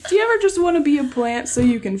Do you ever just want to be a plant so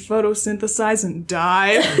you can photosynthesize and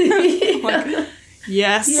die? Like,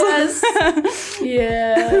 yes. Yes.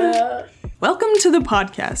 Yeah. Welcome to the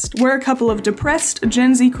podcast. We're a couple of depressed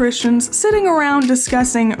Gen Z Christians sitting around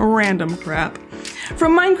discussing random crap.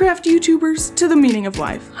 From Minecraft YouTubers to the meaning of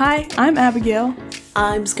life. Hi, I'm Abigail.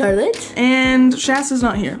 I'm Scarlett. And Shasta's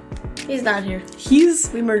not here. He's not here.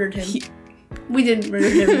 We murdered him. We didn't murder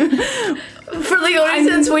him. For legal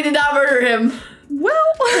reasons, we did not murder him. Well.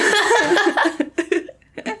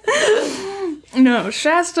 No,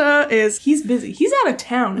 Shasta he's busy. He's out of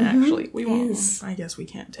town, actually. We won't, I guess we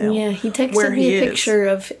can't tell. Yeah, he texted me a picture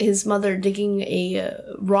of his mother digging a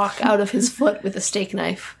rock out of his foot with a steak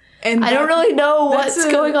knife. And I don't really know what's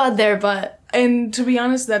going on there, but... And to be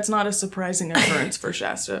honest, that's not a surprising occurrence for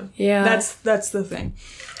Shasta. Yeah. That's the thing.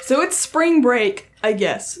 So it's spring break, I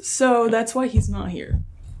guess. So that's why he's not here.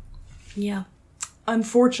 Yeah.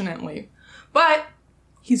 Unfortunately. But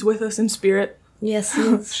he's with us in spirit. Yes, he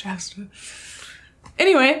is. Shasta.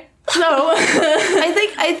 Anyway, so...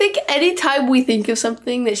 I think anytime we think of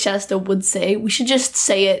something that Shasta would say, we should just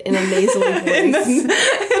say it in a nasal voice. in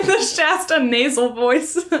the Shasta nasal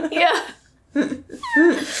voice. Yeah.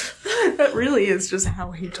 That really is just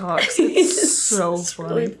how he talks. It's so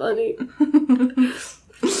funny. Really funny.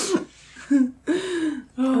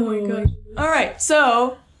 Oh my gosh. Alright,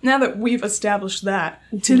 so now that we've established that,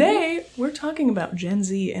 today we're talking about Gen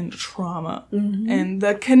Z and trauma and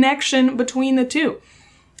the connection between the two.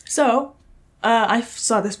 So, I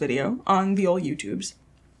saw this video on the old YouTubes.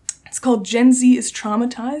 It's called Gen Z is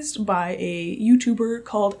Traumatized by a YouTuber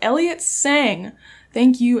called Elliot Sang.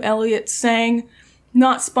 Thank you, Elliot Sang.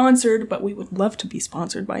 Not sponsored, but we would love to be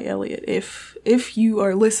sponsored by Elliot if you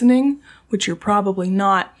are listening, which you're probably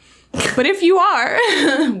not. But if you are,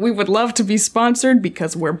 we would love to be sponsored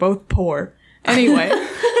because we're both poor. Anyway.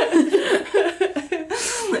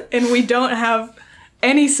 And we don't have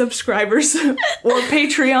any subscribers or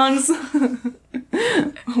Patreons.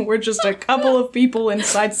 We're just a couple of people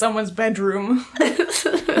inside someone's bedroom.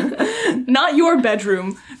 Not your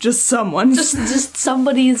bedroom, just someone's. Just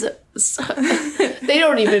somebody's... They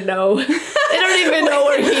don't even know. They don't even know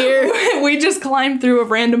we're here. We just climb through a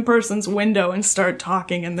random person's window and start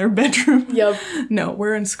talking in their bedroom. Yep. No,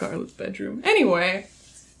 we're in Scarlett's bedroom. Anyway,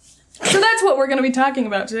 so that's what we're going to be talking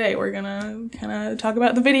about today. We're going to kind of talk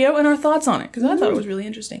about the video and our thoughts on it, because I thought it was really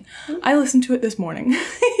interesting. I listened to it this morning.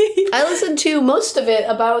 I listened to most of it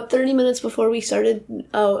about 30 minutes before we started,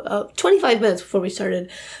 25 minutes before we started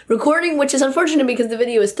recording, which is unfortunate because the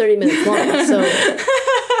video is 30 minutes long, so...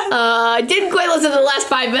 I didn't quite listen to the last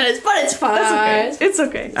 5 minutes, but it's fine. That's okay. It's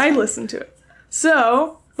okay. I listened to it.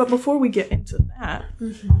 So, but before we get into that,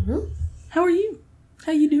 how are you?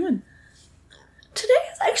 How you doing? Today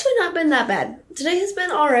has actually not been that bad. Today has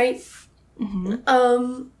been all right.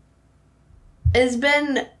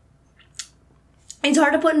 It's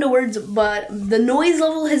hard to put into words, but the noise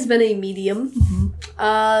level has been a medium.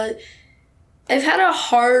 I've had a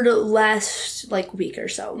hard last, week or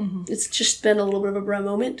so. It's just been a little bit of a bro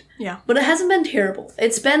moment. Yeah. But it hasn't been terrible.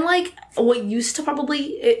 It's been, what used to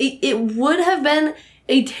probably... It would have been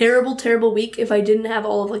a terrible, terrible week if I didn't have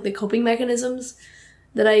all of, the coping mechanisms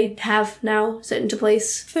that I have now set into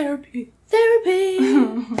place. Therapy.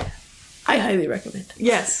 I highly recommend.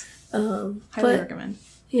 Yes. Highly recommend.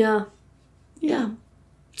 Yeah.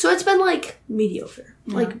 So it's been, mediocre.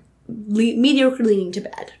 Yeah. Mediocre leaning to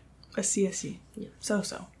bad. Así. Yeah. So.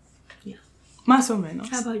 Yeah. Más o menos.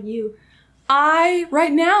 How about you?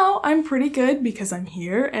 Right now, I'm pretty good because I'm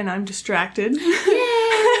here and I'm distracted.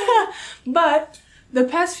 Yay! But the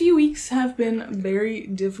past few weeks have been very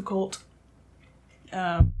difficult,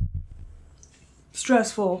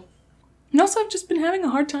 stressful. And also, I've just been having a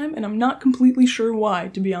hard time and I'm not completely sure why,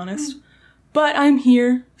 to be honest. But I'm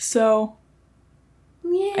here, so...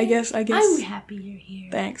 Yay. I guess... I'm happy you're here.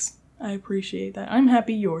 Thanks. I appreciate that. I'm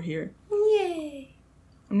happy you're here. Yay.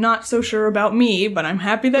 I'm not so sure about me, but I'm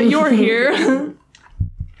happy that you're here.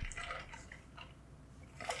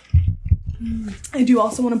 I do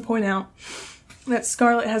also want to point out that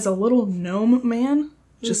Scarlett has a little gnome man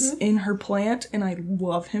just in her plant, and I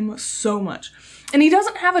love him so much. And he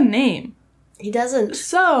doesn't have a name. He doesn't.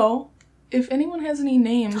 So... if anyone has any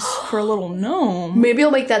names for a little gnome... Maybe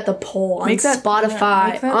I'll make that the poll on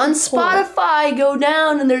Spotify. On Spotify, go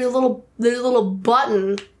down and there's a little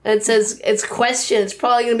button that says it's question. It's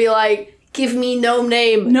probably going to be give me gnome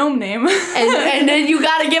name. Gnome name. and then you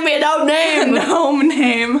got to give me a gnome name. Gnome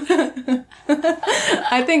name.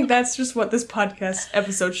 I think that's just what this podcast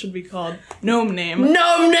episode should be called. Gnome name.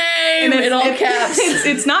 Gnome name! In all caps.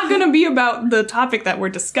 It's not going to be about the topic that we're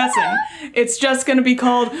discussing. It's just going to be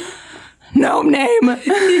called... gnome name.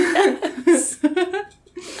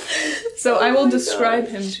 So I will describe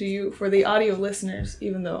him to you for the audio listeners,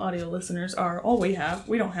 even though audio listeners are all we have.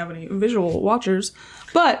 We don't have any visual watchers.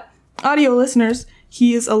 But audio listeners,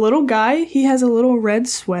 he is a little guy. He has a little red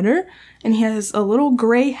sweater, and he has a little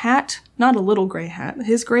gray hat. Not a little gray hat.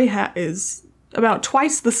 His gray hat is about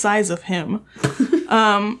twice the size of him.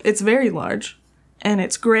 It's very large, and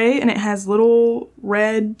it's gray, and it has little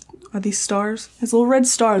red... Are these stars? It has little red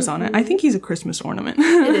stars on it. I think he's a Christmas ornament.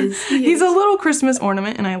 It is. He's a little Christmas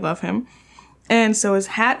ornament, and I love him. And so his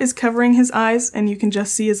hat is covering his eyes, and you can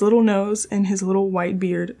just see his little nose and his little white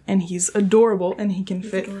beard, and he's adorable, and he can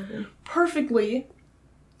fit perfectly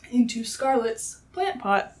into Scarlett's plant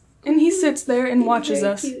pot. And he sits there and watches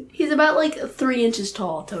us. Cute. He's about like 3 inches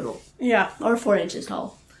tall total. Yeah. Or 4 inches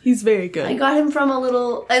tall. He's very good. I got him from a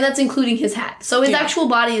little, and that's including his hat. So his actual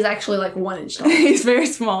body is actually like 1 inch tall. He's very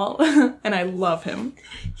small, and I love him.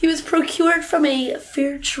 He was procured from a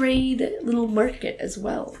fair trade little market as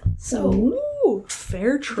well. So ooh,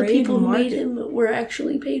 fair trade the people market. who made him were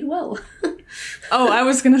actually paid well. Oh, I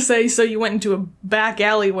was gonna say, so you went into a back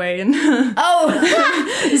alleyway and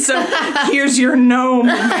Oh! So here's your gnome,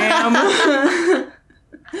 ma'am.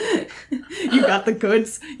 You got the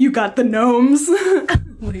goods. You got the gnomes. Oh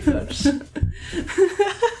my gosh. You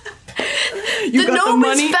The got gnome the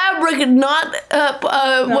money. is fabric, not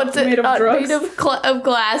what's it? made of drugs. Made of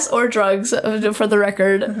glass or drugs, for the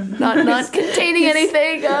record. Not containing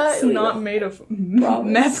anything. It's not made of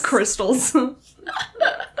meth crystals. I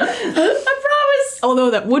promise.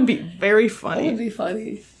 Although that would be very funny. That would be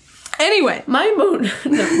funny. Anyway. My moon.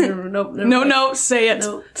 No, say it.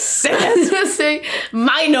 No. Say I was it. gonna say,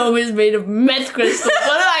 my gnome is made of meth crystals.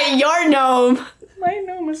 What about your gnome? My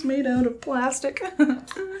gnome is made out of plastic.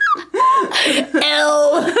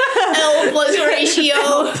 L plus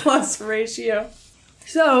ratio. Plus ratio.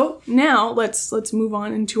 So now let's move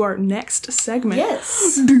on into our next segment.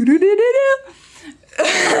 Yes.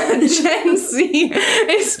 Gen Z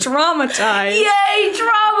is traumatized. Yay,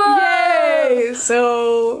 drama! Yay!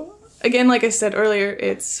 So again, like I said earlier,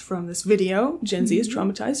 it's from this video. Gen Z is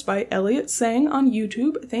traumatized by Elliot Sang on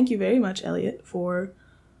YouTube. Thank you very much, Elliot, for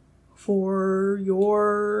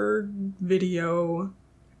your video.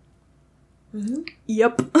 Mm-hmm.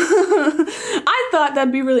 Yep. I thought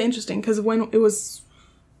that'd be really interesting because when it was,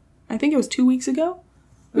 I think it was 2 weeks ago,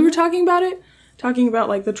 we were talking about it. Talking about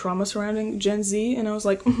like the trauma surrounding Gen Z, and I was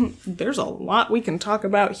like, there's a lot we can talk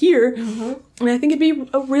about here, and I think it'd be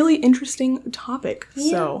a really interesting topic.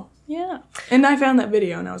 Yeah. So yeah, and I found that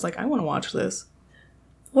video, and I was like, I want to watch this.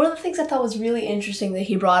 One of the things I thought was really interesting that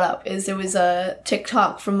he brought up is there was a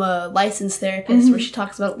TikTok from a licensed therapist where she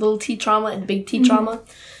talks about little T trauma and big T trauma.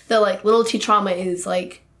 That like little T trauma is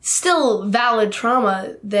like still valid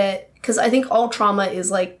trauma, that because I think all trauma is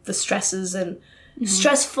like the stresses and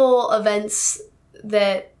stressful events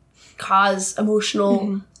that cause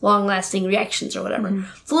emotional, long-lasting reactions or whatever.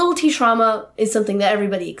 So little T trauma is something that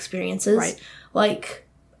everybody experiences. Right. Like,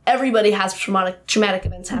 everybody has traumatic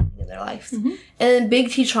events happening in their life. And then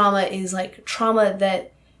big T trauma is like trauma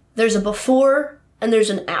that there's a before and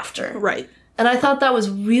there's an after. Right. And I thought that was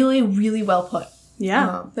really, really well put.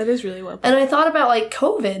 Yeah, that is really well put. And I thought about, like,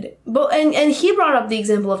 COVID. But and he brought up the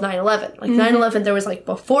example of 9/11. Like, 9/11, there was, like,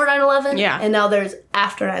 before 9/11. Yeah. And now there's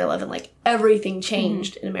after 9/11. Like, everything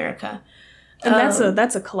changed in America. And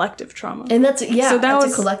that's a collective trauma. And that's, so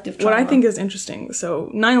that's a collective trauma. What I think is interesting.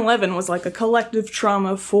 So 9/11 was like a collective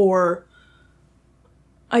trauma for,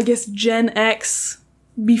 I guess, Gen X,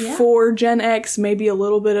 before Gen X, maybe a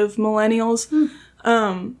little bit of millennials.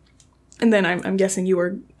 And then I'm guessing you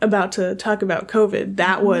were about to talk about COVID.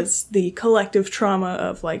 That was the collective trauma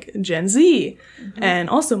of like Gen Z and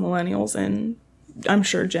also millennials and I'm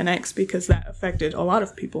sure Gen X because that affected a lot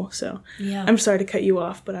of people. So I'm sorry to cut you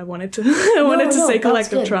off, but I wanted to say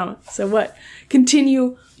collective trauma. So what?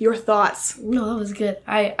 Continue your thoughts. No, that was good.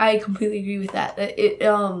 I completely agree with that.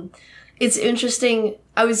 It's interesting.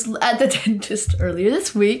 I was at the dentist earlier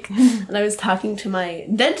this week, and I was talking to my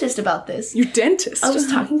dentist about this. Your dentist? I was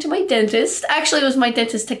talking to my dentist. Actually, it was my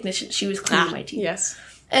dentist technician. She was cleaning my teeth. Yes.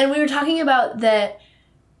 And we were talking about that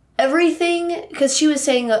everything, because she was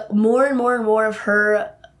saying more and more and more of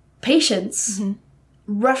her patients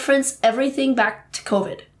reference everything back to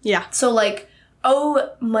COVID. Yeah. So like,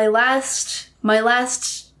 oh, my last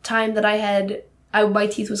time that my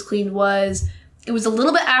teeth was cleaned it was a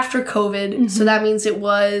little bit after COVID, so that means it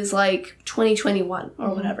was like 2021 or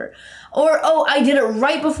whatever. Or, oh, I did it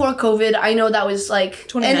right before COVID. I know that was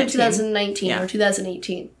like end of 2019 or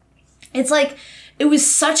 2018. It's like, it was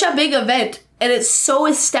such a big event, and it's so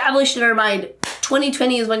established in our mind.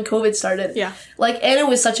 2020 is when COVID started. Yeah. Like, and it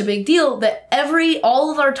was such a big deal that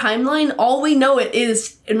all of our timeline, all we know it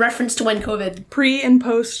is in reference to when COVID. Pre and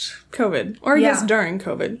post COVID. Or I guess Yeah. during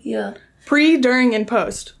COVID. Yeah. Pre, during, and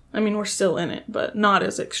post. I mean, we're still in it, but not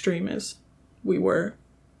as extreme as we were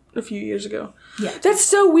a few years ago. Yeah. That's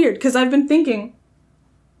so weird, because I've been thinking,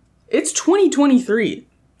 it's 2023.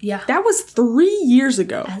 Yeah. That was 3 years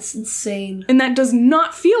ago. That's insane. And that does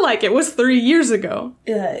not feel like it was 3 years ago.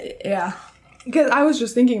 Yeah. Because I was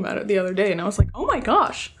just thinking about it the other day, and I was like, oh my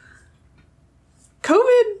gosh.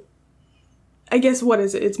 COVID, I guess, what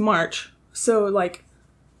is it? It's March. So, like,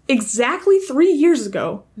 exactly 3 years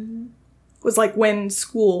ago was, like, when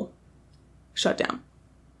school shut down.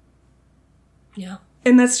 Yeah.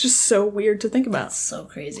 And that's just so weird to think about. That's so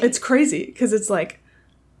crazy. It's crazy, because it's like,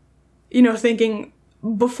 you know, thinking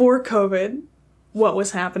before COVID, what was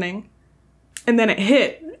happening, and then it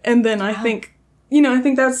hit, and then I think, you know, I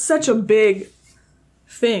think that's such a big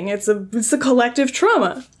thing. It's a collective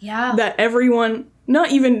trauma. Yeah. That everyone, not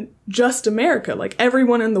even just America, like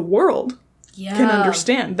everyone in the world can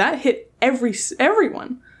understand. That hit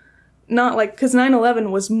everyone. Not like, because 9/11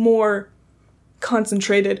 was more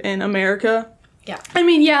concentrated in America. Yeah. I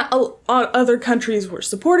mean, yeah, other countries were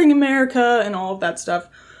supporting America and all of that stuff.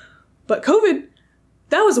 But COVID,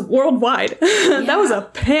 that was worldwide. That was a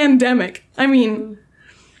pandemic. I mean,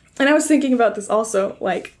 and I was thinking about this also,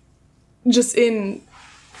 like, just in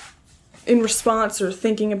response or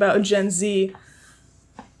thinking about Gen Z.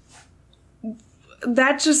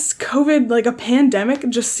 That just, COVID, like a pandemic,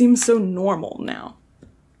 just seems so normal now.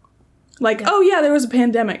 Like, oh yeah, there was a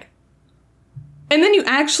pandemic. And then you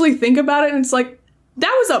actually think about it and it's like,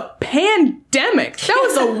 that was a pandemic. That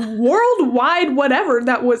was a worldwide whatever.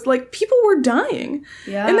 That was like, people were dying.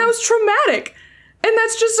 Yeah. And that was traumatic. And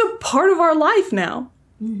that's just a part of our life now.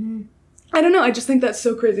 Mm-hmm. I don't know. I just think that's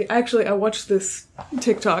so crazy. Actually, I watched this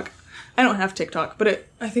TikTok. I don't have TikTok, but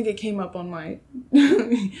I think it came up on my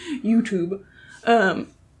YouTube.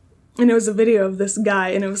 And it was a video of this guy,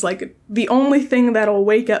 and it was like, the only thing that'll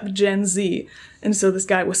wake up Gen Z. And so this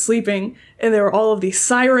guy was sleeping, and there were all of these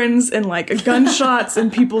sirens and like gunshots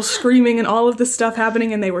and people screaming and all of this stuff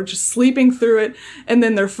happening, and they were just sleeping through it. And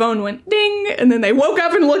then their phone went ding, and then they woke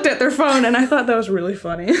up and looked at their phone, and I thought that was really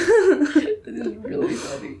funny. It is really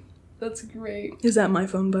funny. That's great. Is that my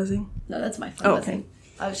phone buzzing? No, that's my phone buzzing. Okay.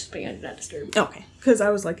 I was just being on Do Not Disturb. Okay. Because I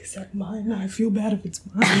was like, is that mine? I feel bad if it's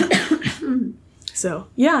mine. So,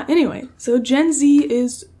 yeah, anyway. So Gen Z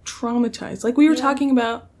is traumatized. Like we were talking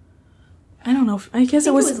about, I don't know, I guess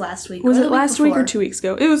it was last week. Was or it the last week week or 2 weeks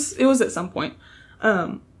ago? It was at some point.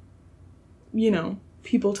 You know,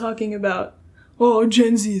 people talking about, oh,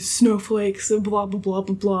 Gen Z is snowflakes and blah, blah, blah,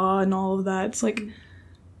 blah, blah, and all of that. It's like,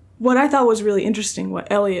 what I thought was really interesting,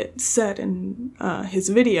 what Elliot said in his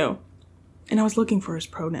video, and I was looking for his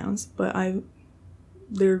pronouns, but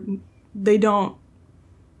they don't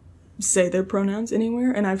say their pronouns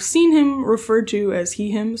anywhere, and I've seen him referred to as he,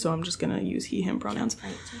 him, so I'm just gonna use he, him pronouns.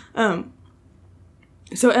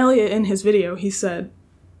 So Elliot, in his video, he said,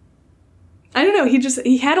 I don't know,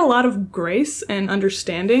 he had a lot of grace and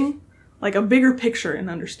understanding, like a bigger picture and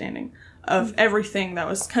understanding of everything that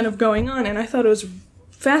was kind of going on, and I thought it was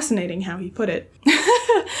fascinating how he put it.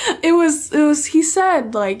 It was, he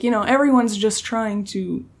said, like, you know, everyone's just trying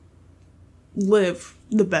to live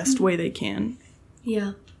the best way they can.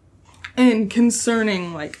 Yeah. And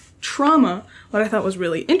concerning, like, trauma, what I thought was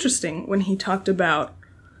really interesting when he talked about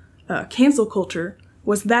cancel culture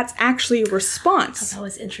was that's actually a response. That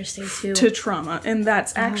was interesting, too. To trauma. And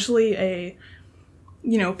that's actually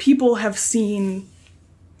you know, people have seen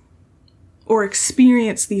or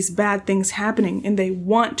experienced these bad things happening, and they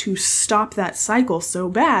want to stop that cycle so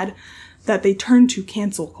bad that they turn to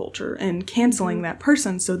cancel culture and canceling that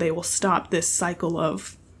person so they will stop this cycle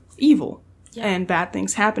of evil and bad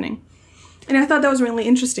things happening. And I thought that was really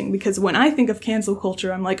interesting because when I think of cancel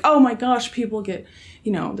culture, I'm like, oh my gosh, people get,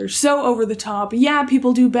 you know, they're so over the top. Yeah,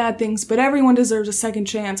 people do bad things, but everyone deserves a second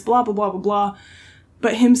chance, blah, blah, blah, blah, blah.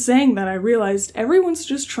 But him saying that, I realized everyone's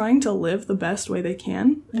just trying to live the best way they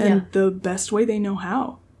can and the best way they know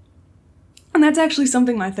how. And that's actually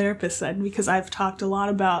something my therapist said, because I've talked a lot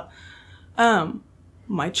about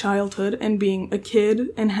my childhood and being a kid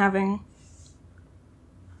and having...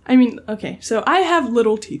 I mean, okay, so I have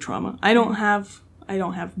little t trauma. I don't have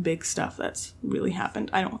big stuff that's really happened,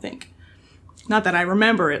 I don't think. Not that I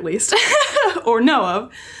remember, at least, or know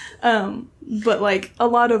of. But, like, a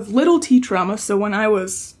lot of little t trauma. So when I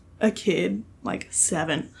was a kid, like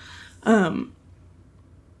 7,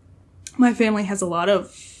 my family has a lot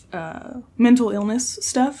of mental illness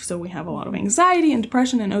stuff. So we have a lot of anxiety and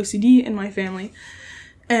depression and OCD in my family.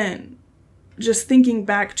 And just thinking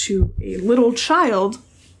back to a little child,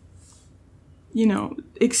 you know,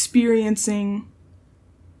 experiencing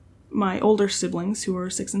my older siblings who are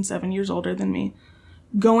 6 and 7 years older than me,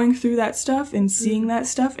 going through that stuff and seeing that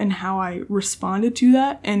stuff and how I responded to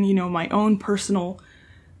that, and, you know, my own personal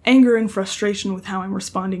anger and frustration with how I'm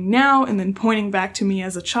responding now, and then pointing back to me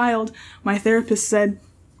as a child. My therapist said,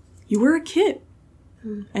 you were a kid,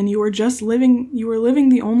 and you were living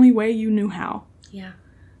the only way you knew how. Yeah.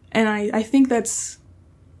 And I think that's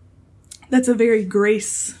a very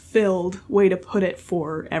grace-filled way to put it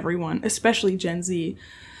for everyone, especially Gen Z.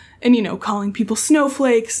 And, you know, calling people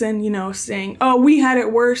snowflakes and, you know, saying, oh, we had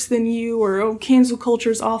it worse than you, or, oh, cancel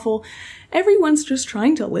culture's awful. Everyone's just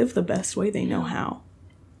trying to live the best way they know how.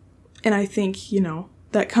 And I think, you know,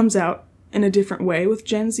 that comes out in a different way with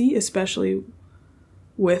Gen Z, especially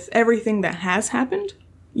with everything that has happened,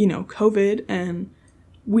 you know, COVID, and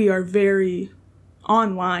we are very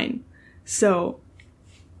online. So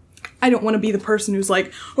I don't want to be the person who's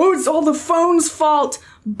like, oh, it's all the phone's fault.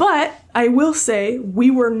 But I will say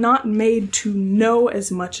we were not made to know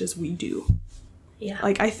as much as we do. Yeah.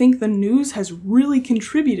 Like, I think the news has really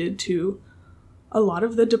contributed to a lot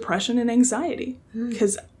of the depression and anxiety,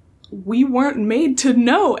 because we weren't made to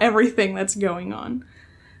know everything that's going on,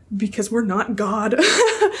 because we're not God.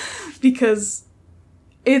 Because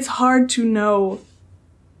it's hard to know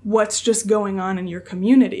what's just going on in your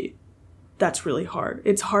community. That's really hard.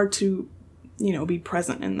 It's hard to, you know, be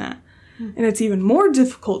present in that. And it's even more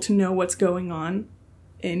difficult to know what's going on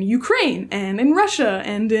in Ukraine and in Russia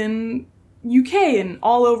and in UK and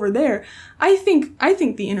all over there. I think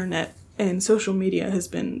the internet and social media has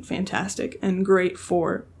been fantastic and great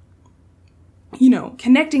for, you know,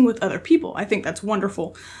 connecting with other people. I think that's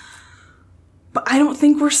wonderful. But I don't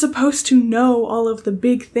think we're supposed to know all of the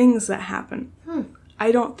big things that happen.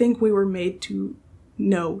 I don't think we were made to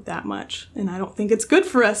know that much. And I don't think it's good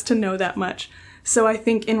for us to know that much. So I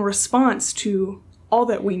think in response to all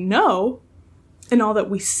that we know and all that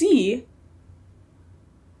we see,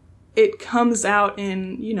 it comes out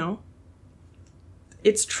in, you know,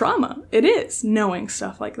 it's trauma. It is. Knowing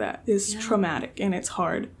stuff like that is traumatic and it's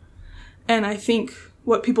hard. And I think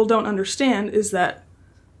what people don't understand is that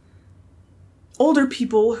older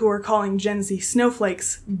people who are calling Gen Z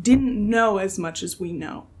snowflakes didn't know as much as we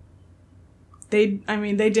know. They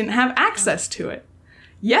didn't have access to it.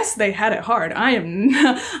 Yes, they had it hard. I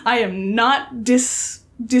am not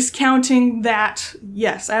discounting that.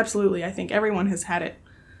 Yes, absolutely. I think everyone has had it.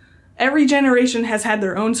 Every generation has had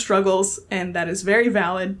their own struggles, and that is very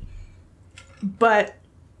valid. But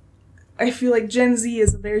I feel like Gen Z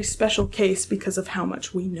is a very special case because of how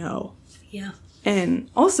much we know. Yeah. And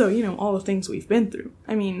also, you know, all the things we've been through.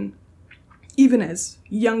 I mean, even as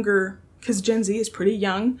younger, because Gen Z is pretty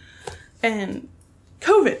young, and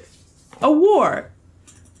COVID, a war,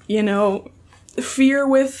 you know, fear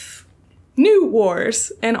with new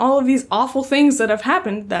wars, and all of these awful things that have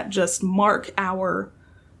happened that just mark our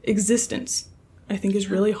existence, I think is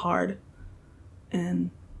really hard.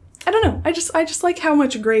 And I don't know, I just like how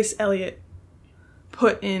much grace Elliot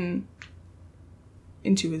put into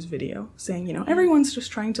his video, saying, you know, everyone's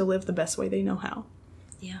just trying to live the best way they know how.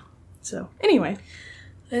 Yeah. So anyway,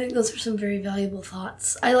 I think those are some very valuable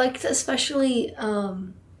thoughts. I liked especially,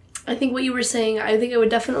 I think what you were saying, I think I would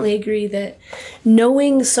definitely agree that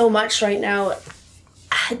knowing so much right now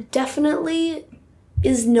definitely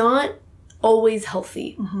is not always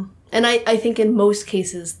healthy. Mm-hmm. And I think in most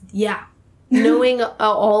cases, yeah. Knowing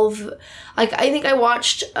all of, like, I think I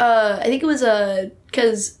watched, I think it was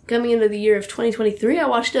because coming into the year of 2023, I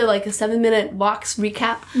watched a 7-minute Vox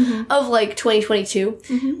recap of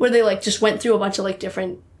 2022, where they just went through a bunch of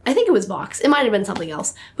different, I think it was Vox, it might have been something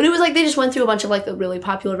else, but it was they just went through a bunch of the really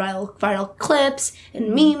popular viral clips and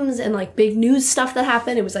memes and big news stuff that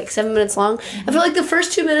happened. It was 7 minutes long. And for the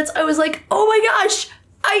first 2 minutes, I was like, oh my gosh,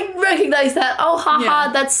 I recognize that. Oh,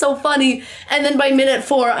 haha, that's so funny. And then by minute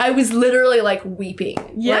 4, I was literally weeping.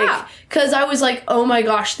 Yeah. Because I was like, oh my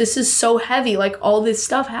gosh, this is so heavy. All this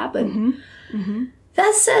stuff happened. Mm-hmm. Mm-hmm.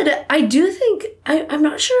 That said, I do think, I'm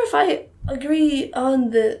not sure if I agree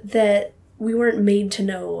on that we weren't made to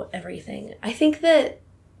know everything. I think that,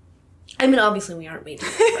 obviously we aren't made to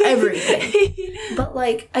know everything. But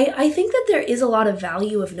I think that there is a lot of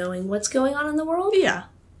value of knowing what's going on in the world. Yeah.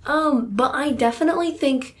 But I definitely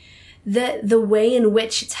think that the way in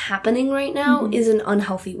which it's happening right now is an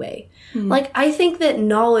unhealthy way. Mm-hmm. I think that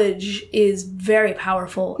knowledge is very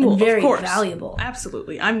powerful and very valuable.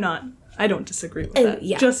 Absolutely. I don't disagree with that.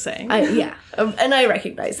 Yeah. Just saying. And I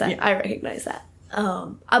recognize that. Yeah. I recognize that.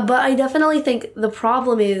 But I definitely think the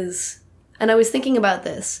problem is, and I was thinking about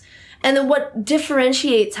this, and then what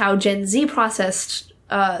differentiates how Gen Z processed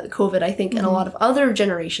COVID, I think, and a lot of other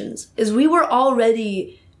generations, is we were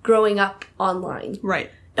already growing up online.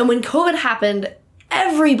 Right. And when COVID happened,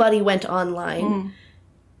 everybody went online.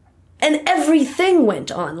 And everything went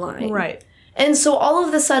online. Right. And so all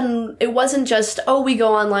of a sudden, it wasn't just, oh, we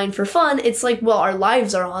go online for fun. It's like, well, our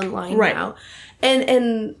lives are online now.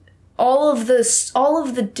 And all of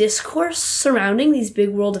the discourse surrounding these big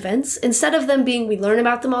world events, instead of them being we learn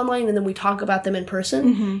about them online and then we talk about them in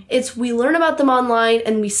person, it's we learn about them online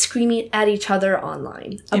and we scream at each other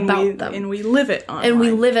online about them. And we live it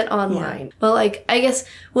online. Yeah. But like, I guess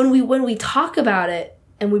when we talk about it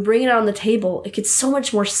and we bring it on the table, it gets so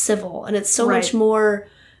much more civil and it's so much more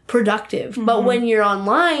productive. But when you're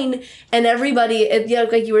online and everybody,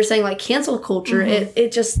 like you were saying, like cancel culture,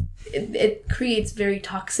 it creates very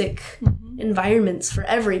toxic environments for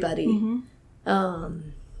everybody.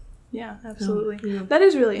 Yeah, absolutely. That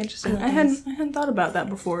is really interesting. I hadn't thought about that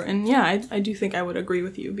before. And yeah, I do think I would agree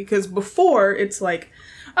with you, because before it's like,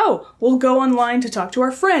 oh, we'll go online to talk to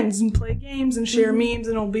our friends and play games and share memes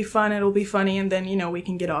and it'll be fun, it'll be funny, and then, we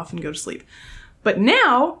can get off and go to sleep. But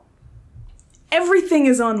now, everything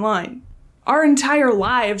is online. Our entire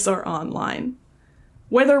lives are online,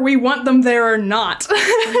 whether we want them there or not.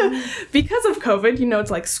 Because of COVID,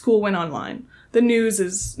 it's like school went online. The news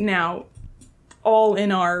is now all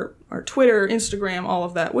in our Twitter, Instagram, all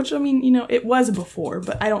of that, which, it was before,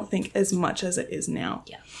 but I don't think as much as it is now.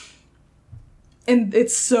 Yeah. And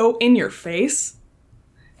it's so in your face.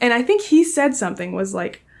 And I think he said something, was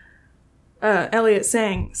like, Elliot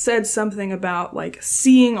said something about like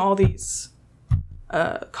seeing all these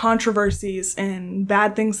controversies and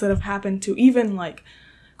bad things that have happened to even like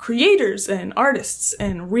creators and artists,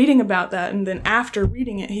 and reading about that. And then after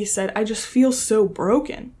reading it, he said, I just feel so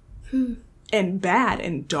broken and bad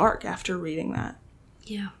and dark after reading that.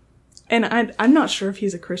 Yeah. And I'm not sure if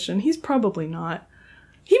he's a Christian. He's probably not.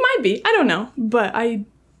 He might be. I don't know. But I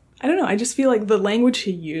don't know. I just feel like the language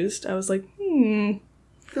he used, I was like,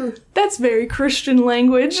 that's very Christian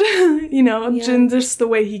language. And just the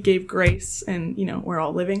way he gave grace, and, we're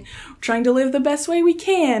all trying to live the best way we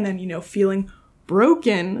can, and, feeling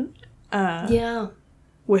broken,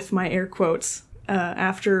 with my air quotes,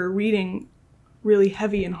 after reading really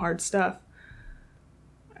heavy and hard stuff.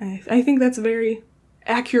 I think that's very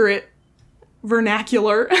accurate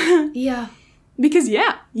vernacular. Yeah. Because,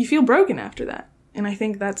 you feel broken after that. And I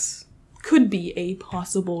think could be a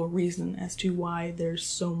possible reason as to why there's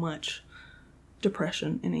so much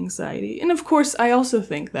depression and anxiety. And of course, I also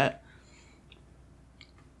think that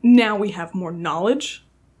now we have more knowledge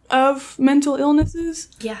of mental illnesses.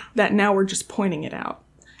 Yeah. That now we're just pointing it out.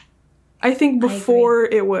 I think before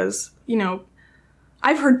it was,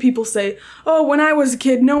 I've heard people say, oh, when I was a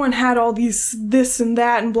kid, no one had all this and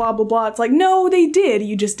that and blah, blah, blah. It's like, no, they did.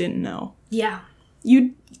 You just didn't know. Yeah.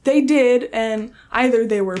 They did, and either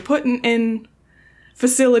they were put in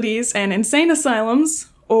facilities and insane asylums,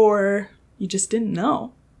 or you just didn't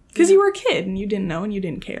know. Because you were a kid, and you didn't know, and you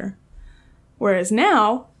didn't care. Whereas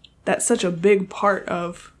now, that's such a big part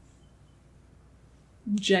of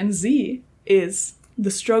Gen Z, is the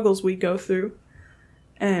struggles we go through,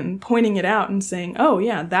 and pointing it out and saying, oh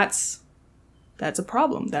yeah, that's a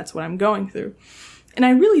problem. That's what I'm going through. And I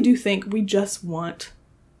really do think we just want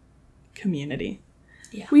community.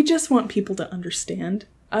 Yeah. We just want people to understand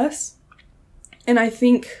us. And I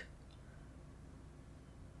think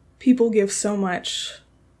people give so much,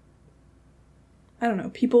 I don't know,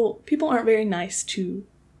 people aren't very nice to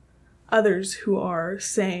others who are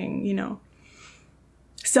saying,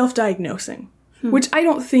 self-diagnosing, which I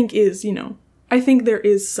don't think is, I think there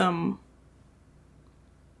is I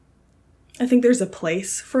think there's a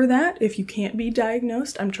place for that if you can't be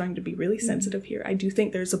diagnosed. I'm trying to be really sensitive here. I do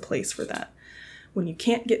think there's a place for that. When you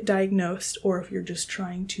can't get diagnosed, or if you're just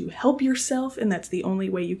trying to help yourself and that's the only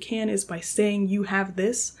way you can is by saying you have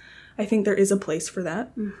this, I think there is a place for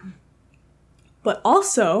that. But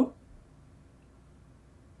also,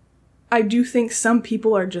 I do think some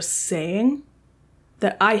people are just saying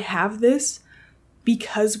that I have this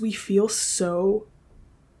because we feel so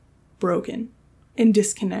broken and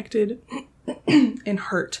disconnected and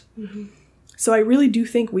hurt. So I really do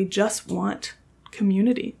think we just want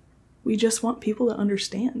community. We just want people to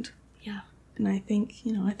understand. Yeah. And I think,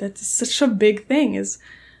 that's such a big thing, is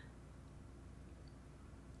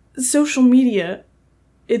social media,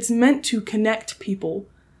 it's meant to connect people,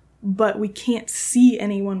 but we can't see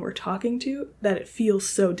anyone we're talking to, that it feels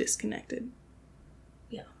so disconnected.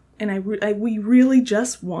 Yeah. And we really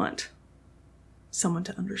just want someone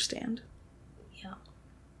to understand. Yeah.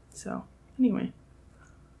 So, anyway.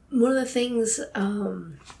 One of the things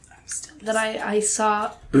that I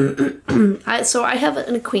saw... so I have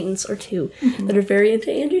an acquaintance or two that are very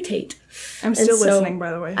into Andrew Tate. I'm still listening,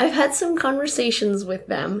 by the way. I've had some conversations with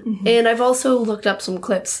them, and I've also looked up some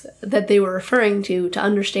clips that they were referring to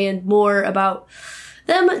understand more about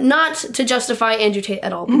them, not to justify Andrew Tate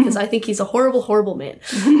at all, because I think he's a horrible, horrible man.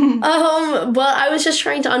 But I was just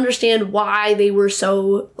trying to understand why they were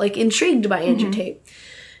so, like, intrigued by Andrew Tate.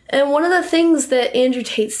 And one of the things that Andrew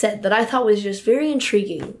Tate said that I thought was just very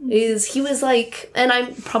intriguing is he was like, and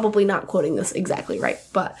I'm probably not quoting this exactly right,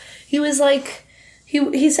 but he was like,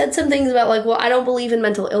 he said some things about like, well, I don't believe in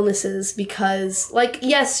mental illnesses because, like,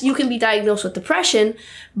 yes, you can be diagnosed with depression,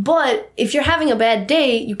 but if you're having a bad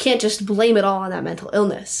day, you can't just blame it all on that mental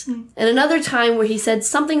illness. And another time where he said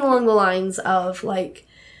something along the lines of like,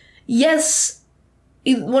 yes,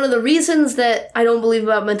 one of the reasons that I don't believe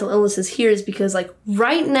about mental illnesses here is because, like,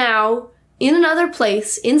 right now, in another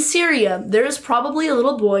place, in Syria, there is probably a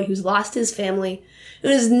little boy who's lost his family, who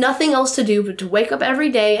has nothing else to do but to wake up every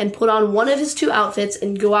day and put on one of his two outfits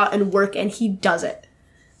and go out and work, and he does it.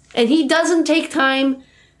 And he doesn't take time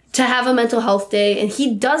to have a mental health day, and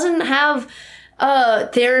he doesn't have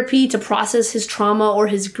therapy to process his trauma or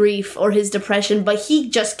his grief or his depression, but he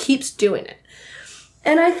just keeps doing it.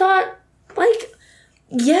 And I thought, like...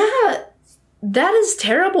 yeah, that is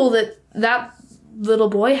terrible that that little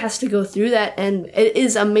boy has to go through that, and it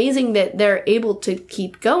is amazing that they're able to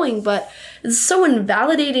keep going, but it's so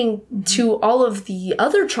invalidating to all of the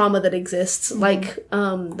other trauma that exists, like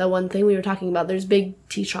the one thing we were talking about, there's big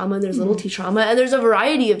T trauma and there's little T trauma, and there's a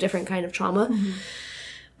variety of different kind of trauma.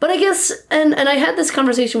 But I guess, and I had this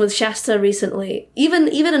conversation with Shasta recently, even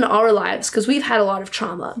in our lives, because we've had a lot of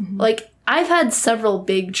trauma, like, I've had several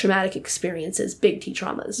big traumatic experiences, big T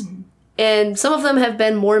traumas, and some of them have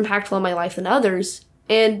been more impactful on my life than others,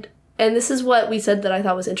 and this is what we said that I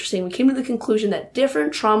thought was interesting. We came to the conclusion that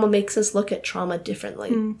different trauma makes us look at trauma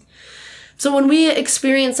differently. So when we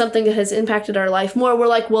experience something that has impacted our life more, we're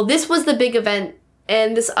like, well, this was the big event,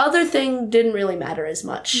 and this other thing didn't really matter as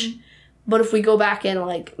much. But if we go back and,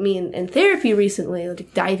 like, me in therapy recently,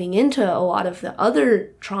 like, diving into a lot of the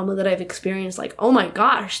other trauma that I've experienced, like, oh my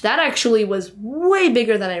gosh, that actually was way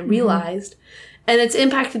bigger than I realized. And it's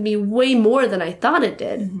impacted me way more than I thought it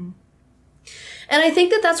did. And I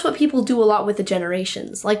think that that's what people do a lot with the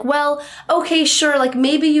generations. Like, well, okay, sure, like,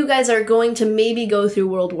 maybe you guys are going to maybe go through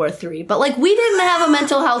World War III, but, like, we didn't have a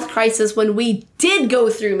mental health crisis when we did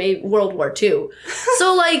go through World War II.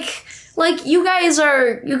 So, like, you guys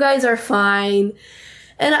are fine.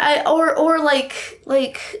 And I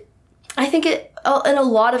think in a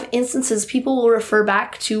lot of instances, people will refer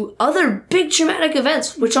back to other big traumatic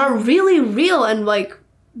events, which are really real, and, like,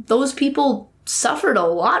 those people suffered a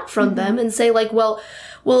lot from them, and say, like, well,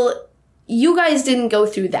 you guys didn't go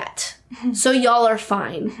through that, so y'all are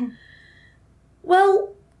fine.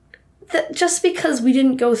 Well, just because we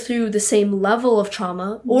didn't go through the same level of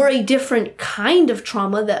trauma or a different kind of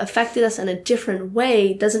trauma that affected us in a different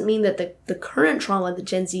way doesn't mean that the current trauma that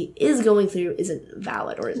Gen Z is going through isn't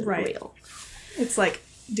valid or isn't real. It's like,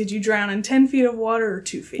 did you drown in 10 feet of water or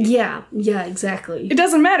 2 feet? Yeah, exactly. It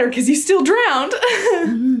doesn't matter because you still drowned.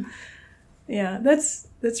 Yeah,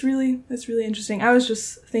 that's really interesting. I was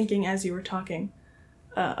just thinking as you were talking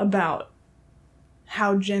about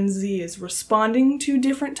how Gen Z is responding to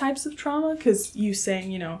different types of trauma, because you saying,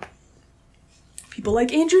 you know, people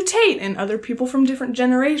like Andrew Tate and other people from different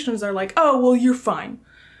generations are like, oh, well, you're fine.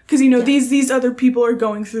 Because, you know, these other people are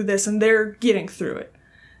going through this and they're getting through it.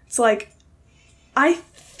 It's like, I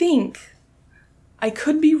think, I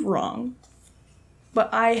could be wrong,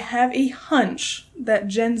 but I have a hunch that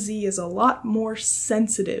Gen Z is a lot more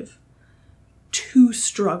sensitive to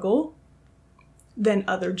struggle than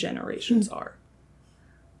other generations are.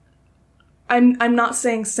 I'm not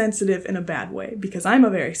saying sensitive in a bad way, because I'm a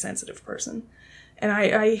very sensitive person. And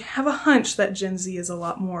I have a hunch that Gen Z is a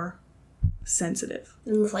lot more sensitive.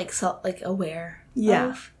 And like aware.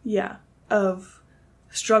 Yeah. Of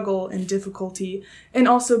struggle and difficulty. And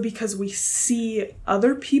also because we see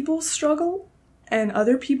other people's struggle and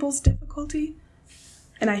other people's difficulty.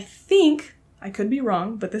 And I think, I could be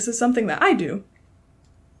wrong, but this is something that I do.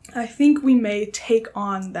 I think we may take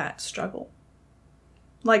on that struggle.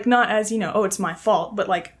 Like, not as, you know, oh, it's my fault, but,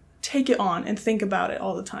 like, take it on and think about it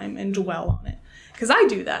all the time and dwell on it. Because I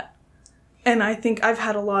do that. And I think I've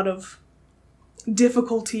had a lot of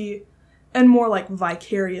difficulty and more, like,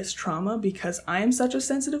 vicarious trauma because I am such a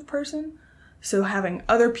sensitive person. So having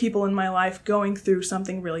other people in my life going through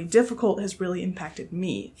something really difficult has really impacted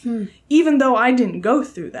me. Even though I didn't go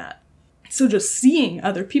through that. So just seeing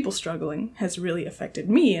other people struggling has really affected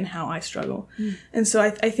me and how I struggle. And so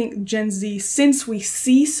I think Gen Z, since we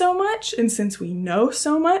see so much and since we know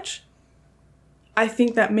so much, I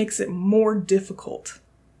think that makes it more difficult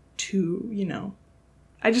to, you know,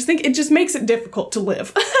 I just think it just makes it difficult to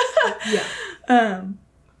live. Yeah.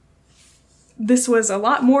 This was a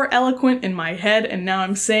lot more eloquent in my head, and now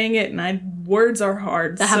I'm saying it, and words are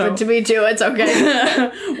hard. That happened to me too. It's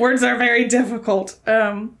okay. Words are very difficult.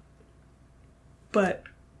 But,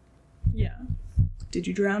 yeah. Did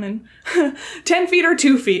you drown in 10 feet or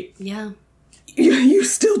 2 feet? Yeah. You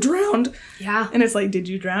still drowned. Yeah. And it's like, did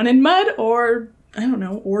you drown in mud or, I don't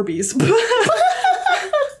know, Orbeez?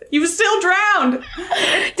 You still drowned.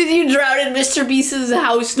 Did you drown in Mr. Beast's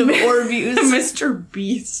house of Orbeez? Mr.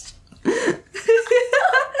 Beast.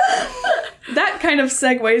 That kind of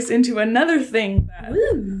segues into another thing that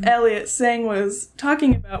Elliot Sang was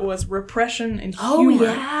talking about was repression and humor. Oh,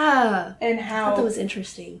 yeah. And I how... thought that was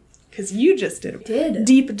interesting. Because you just did a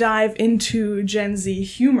deep dive into Gen Z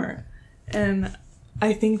humor. And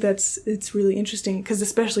I think it's really interesting, because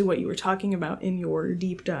especially what you were talking about in your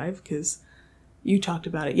deep dive, because you talked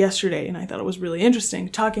about it yesterday, and I thought it was really interesting,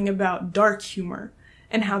 talking about dark humor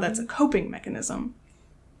and how that's a coping mechanism.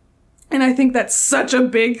 And I think that's such a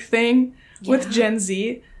big thing with Gen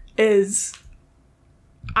Z is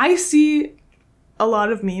I see a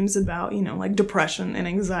lot of memes about, you know, like depression and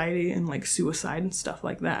anxiety and like suicide and stuff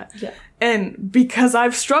like that. Yeah. And because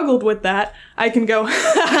I've struggled with that, I can go,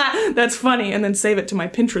 that's funny, and then save it to my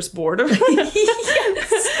Pinterest board.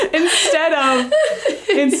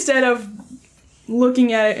 Instead of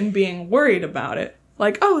looking at it and being worried about it.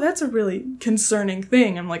 Like, oh, that's a really concerning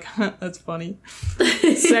thing. I'm like, that's funny.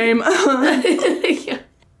 Same. Yeah.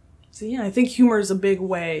 So yeah, I think humor is a big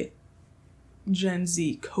way Gen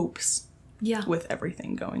Z copes with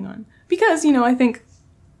everything going on. Because, you know, I think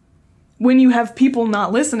when you have people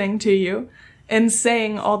not listening to you and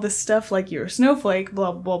saying all this stuff like you're a snowflake,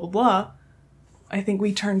 blah, blah, blah, blah, I think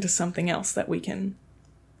we turn to something else that we can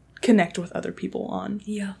connect with other people on.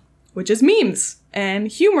 Yeah. Which is memes and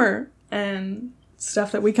humor and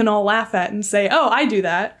stuff that we can all laugh at and say, oh, I do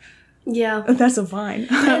that. Yeah. That's a Vine.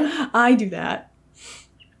 I do that.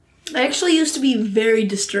 I actually used to be very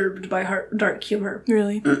disturbed by dark humor.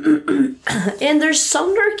 Really? And there's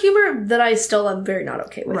some dark humor that I still am very not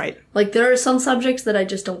okay with. Right. Like, there are some subjects that I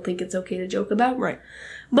just don't think it's okay to joke about. Right.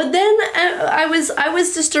 But then I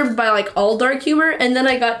was disturbed by, like, all dark humor, and then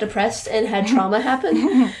I got depressed and had trauma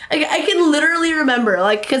happen. I can literally remember,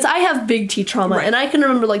 like, because I have big T trauma, and I can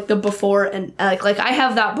remember, like, the before and, like I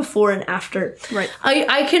have that before and after. Right.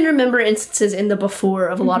 I can remember instances in the before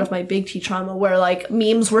of a lot of my big T trauma where, like,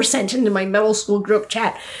 memes were sent into my middle school group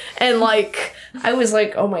chat, and, like, I was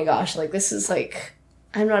like, oh my gosh, like, this is, like...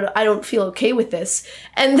 I don't feel okay with this.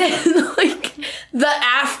 And then, like, the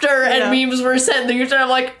after and memes were sent, and I'm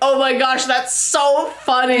like, oh my gosh, that's so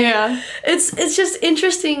funny. Yeah. It's just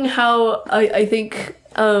interesting how I think,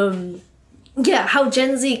 how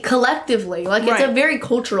Gen Z collectively, like, it's a very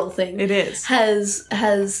cultural thing. It is.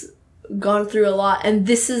 Has gone through a lot, and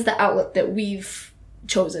this is the outlet that we've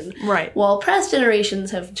chosen. Right. While past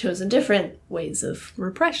generations have chosen different ways of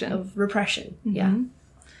repression. Mm-hmm. Yeah.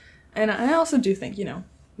 And I also do think, you know,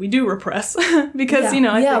 we do repress because, you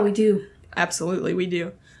know, I think, we do. Absolutely, we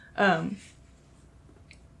do. There's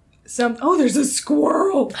a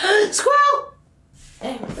squirrel. Squirrel!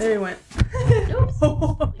 There he went.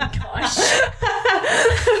 Oh my gosh.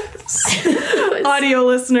 Audio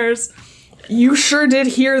listeners, you sure did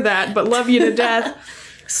hear that, but love you to death.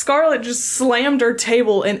 Scarlett just slammed her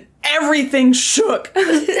table and everything shook.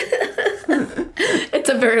 It's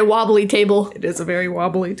a very wobbly table. It is a very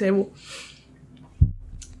wobbly table.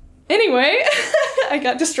 Anyway, I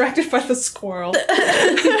got distracted by the squirrel.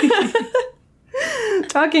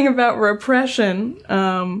 Talking about repression,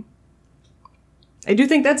 I do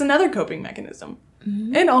think that's another coping mechanism.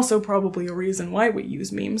 Mm-hmm. And also probably a reason why we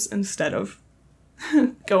use memes instead of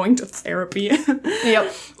going to therapy.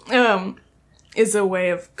 Yep. Is a way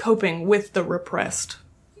of coping with the repressed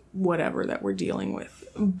whatever that we're dealing with.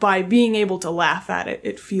 By being able to laugh at it,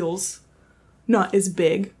 it feels not as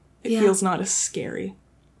big. It feels not as scary.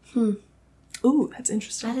 Ooh, that's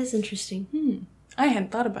interesting. That is interesting. I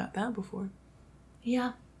hadn't thought about that before.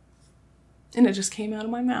 Yeah. And it just came out of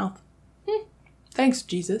my mouth. Thanks,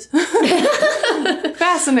 Jesus.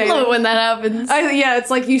 Fascinating. I love it when that happens. It's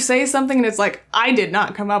like you say something and it's like, I did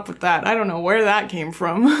not come up with that. I don't know where that came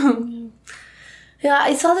from. Yeah,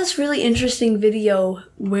 I saw this really interesting video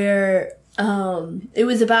where it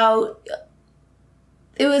was about...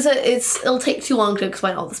 It'll take too long to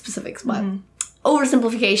explain all the specifics, but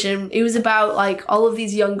oversimplification. It was about like all of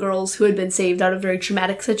these young girls who had been saved out of very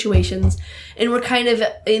traumatic situations and were kind of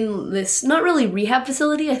in this not really rehab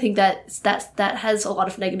facility. I think that has a lot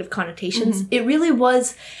of negative connotations. It really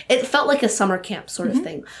was, it felt like a summer camp sort of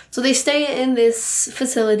thing. So they stay in this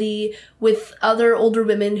facility with other older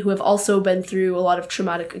women who have also been through a lot of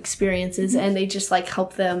traumatic experiences, and they just like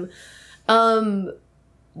help them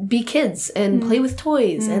be kids and play with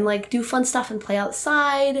toys and like do fun stuff and play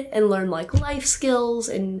outside and learn like life skills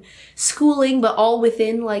and schooling, but all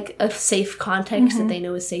within like a safe context that they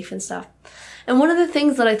know is safe and stuff. And one of the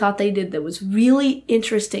things that I thought they did that was really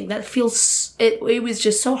interesting, that feels, it was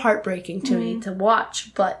just so heartbreaking to me to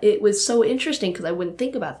watch, but it was so interesting because I wouldn't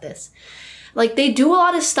think about this. Like they do a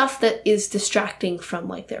lot of stuff that is distracting from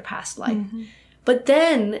like their past life. But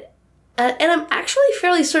then and I'm actually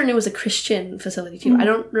fairly certain it was a Christian facility too. I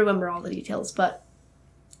don't remember all the details, but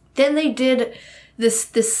then they did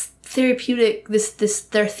this therapeutic,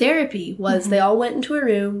 their therapy was they all went into a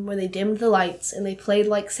room where they dimmed the lights and they played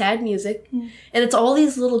like sad music. And it's all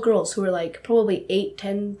these little girls who were like probably 8,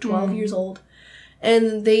 10, 12 years old.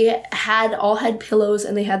 And they all had pillows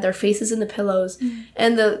and they had their faces in the pillows.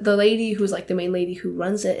 And the lady who's like the main lady who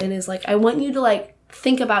runs it and is like, I want you to like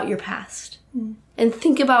think about your past. And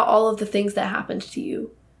think about all of the things that happened to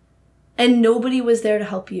you. And nobody was there to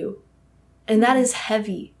help you. And that is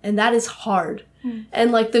heavy. And that is hard.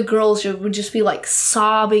 And like the girls would just be like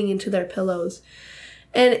sobbing into their pillows.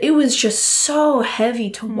 And it was just so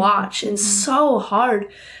heavy to watch and so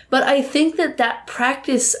hard. But I think that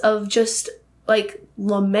practice of just like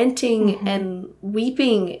lamenting and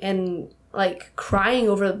weeping and like crying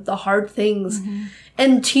over the hard things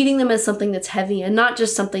and treating them as something that's heavy and not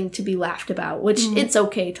just something to be laughed about, which it's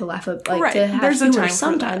okay to laugh at, like to have humor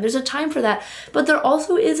sometimes. There's a time for that. But there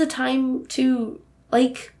also is a time to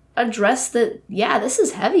like address that, yeah, this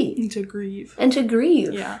is heavy. And to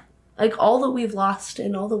grieve. Yeah. Like all that we've lost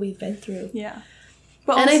and all that we've been through. Yeah.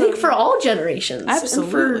 But and also, I think for all generations.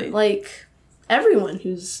 Absolutely. And for like everyone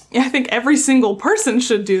who's... Yeah, I think every single person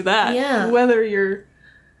should do that. Yeah. Whether you're...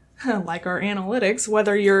 like our analytics,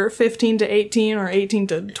 whether you're 15 to 18 or 18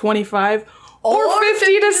 to 25 or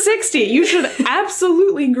 50 to 60, you should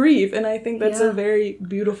absolutely grieve. And I think that's a very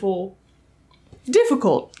beautiful,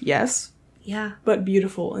 difficult, yes. Yeah. But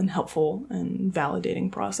beautiful and helpful and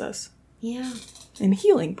validating process. Yeah. And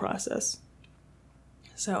healing process.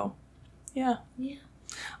 So, yeah. Yeah.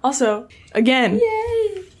 Also, again,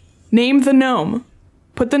 yay! Name the gnome.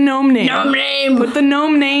 Put the gnome name. Gnome name! Put the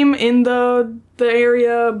gnome name in the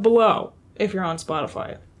area below if you're on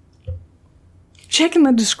Spotify. Check in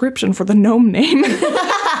the description for the gnome name.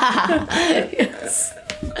 Yes.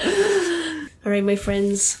 All right, my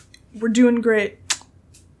friends. We're doing great.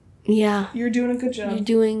 Yeah. You're doing a good job. You're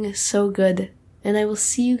doing so good. And I will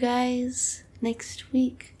see you guys next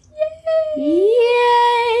week. Yay!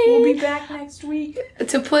 Yay! We'll be back next week. To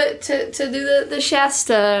do the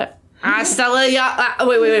Shasta. Hasta la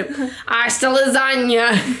wait. Hasta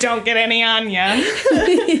lasagna. Don't get any on ya.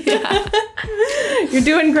 Yeah. You're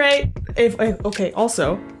doing great. Okay,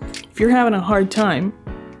 also, if you're having a hard time,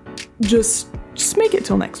 just make it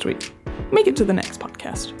till next week. Make it to the next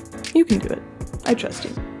podcast. You can do it. I trust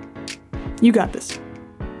you. You got this.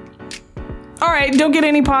 All right, don't get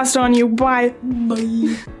any pasta on you. Bye.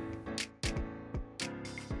 Bye.